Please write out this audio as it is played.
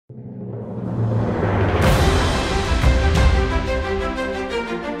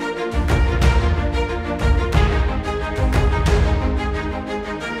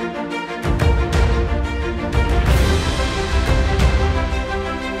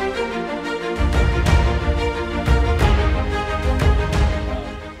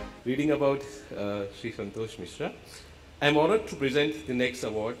speaking about Sri Santosh Misra. I am honored to present the next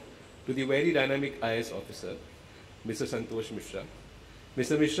award to the very dynamic IAS officer, Mr. Santosh Misra.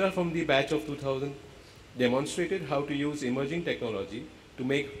 Mr. Misra from the batch of 2000 demonstrated how to use emerging technology to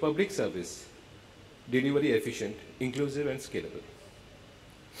make public service delivery efficient, inclusive and scalable.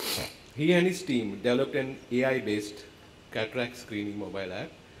 He and his team developed an AI-based cataract screening mobile app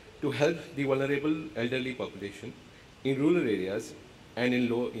to help the vulnerable elderly population in rural areas and in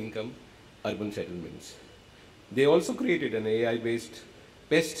low-income urban settlements. They also created an AI-based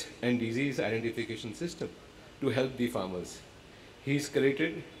pest and disease identification system to help the farmers. He is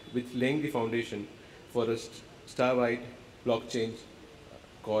credited with laying the foundation for a star-wide blockchain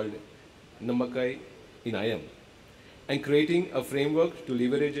called Namakai in IAM and creating a framework to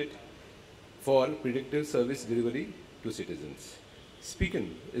leverage it for predictive service delivery to citizens.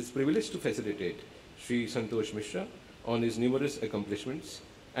 SpeakIn is privileged to facilitate Sri Santosh Misra on his numerous accomplishments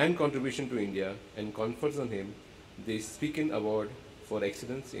and contribution to India and confers on him the SpeakIn Award for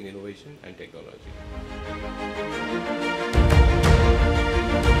Excellence in Innovation and Technology.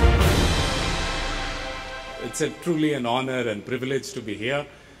 It's truly an honor and privilege to be here.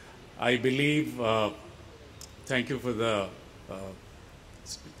 I believe, thank you to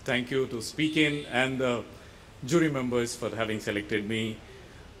SpeakIn and the jury members for having selected me.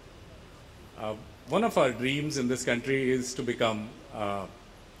 One of our dreams in this country is to become a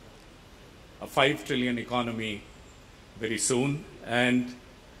 5 trillion economy very soon, and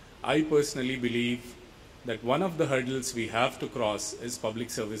I personally believe that one of the hurdles we have to cross is public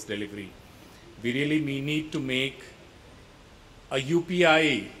service delivery. We really need to make a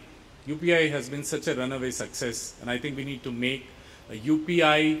UPI. UPI has been such a runaway success, and I think we need to make a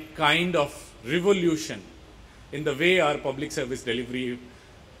UPI kind of revolution in the way our public service delivery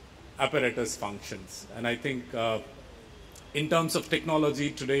apparatus functions. And I think in terms of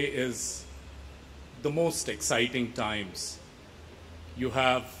technology, today is the most exciting times. You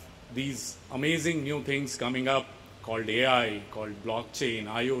have these amazing new things coming up called AI, called blockchain,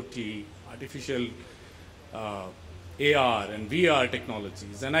 IoT, artificial AR and VR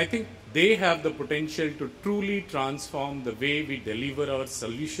technologies. And I think they have the potential to truly transform the way we deliver our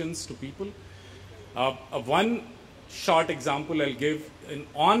solutions to people. One short example I'll give,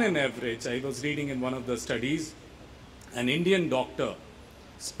 on an average, I was reading in one of the studies, an Indian doctor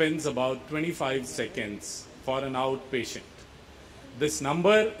spends about 25 seconds for an outpatient. This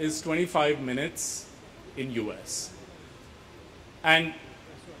number is 25 minutes in US. And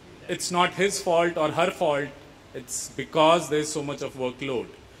it's not his fault or her fault, it's because there's so much of workload.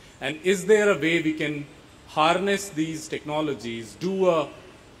 And is there a way we can harness these technologies, do a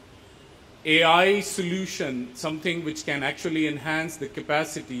AI solution, something which can actually enhance the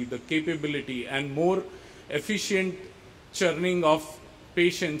capacity, the capability, and more efficient churning of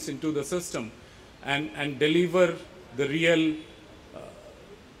patients into the system and deliver the real,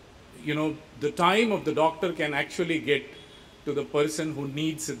 the time of the doctor can actually get to the person who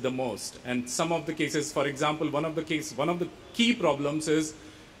needs it the most. And some of the cases, for example, one of the key problems is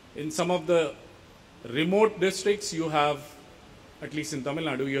in some of the remote districts you have, at least in Tamil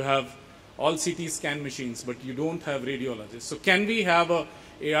Nadu, you have all CT scan machines, but you don't have radiologists. So can we have a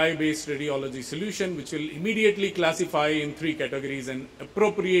AI-based radiology solution which will immediately classify in 3 categories and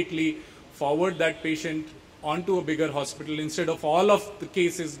appropriately forward that patient onto a bigger hospital instead of all of the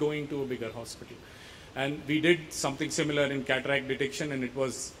cases going to a bigger hospital? And we did something similar in cataract detection, and it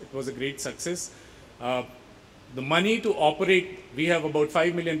was a great success. The money to operate, we have about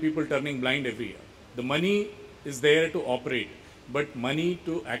 5 million people turning blind every year. The money is there to operate, but money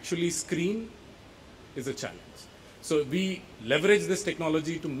to actually screen is a challenge. So we leverage this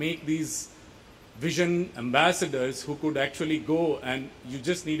technology to make these vision ambassadors who could actually go, and you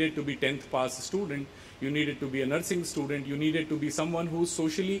just needed to be 10th pass student, you needed to be a nursing student, you needed to be someone who's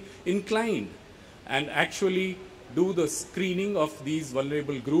socially inclined, and actually do the screening of these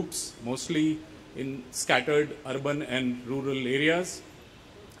vulnerable groups, mostly in scattered urban and rural areas.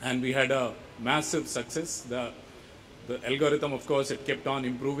 And we had a massive success. The algorithm, of course, it kept on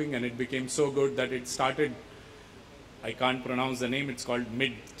improving, and it became so good that it started, I can't pronounce the name, it's called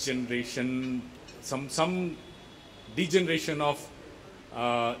mid-generation, some degeneration of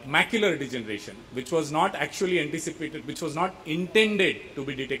macular degeneration, which was not actually anticipated, which was not intended to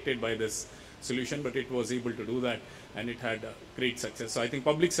be detected by this solution, but it was able to do that, and it had great success. So I think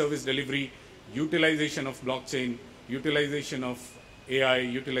public service delivery, utilization of blockchain, utilization of AI,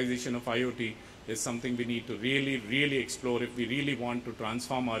 utilization of IoT is something we need to really explore if we really want to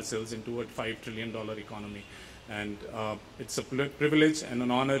transform ourselves into a $5 trillion economy. And it's a privilege and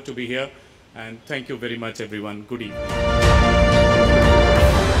an honor to be here. And thank you very much, everyone. Good evening.